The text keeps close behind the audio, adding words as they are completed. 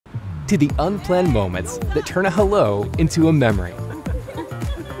to the unplanned moments that turn a hello into a memory,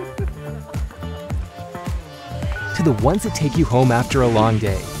 to the ones that take you home after a long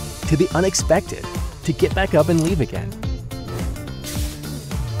day, to the unexpected, to get back up and leave again.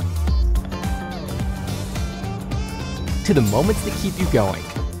 To the moments that keep you going,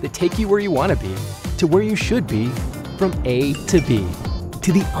 that take you where you want to be, to where you should be, from A to B.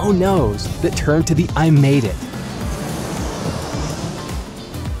 To the oh no's that turn to the I made it.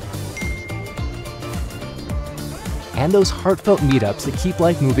 And those heartfelt meetups that keep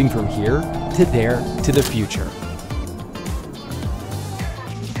life moving from here to there to the future.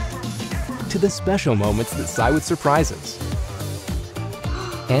 To the special moments that sigh with surprises.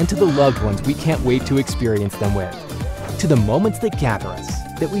 And to the loved ones we can't wait to experience them with. To the moments that gather us,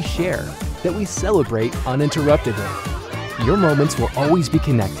 that we share, that we celebrate uninterruptedly. Your moments will always be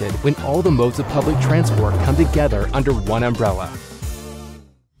connected when all the modes of public transport come together under one umbrella.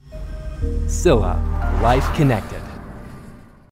 SILA, Life Connected.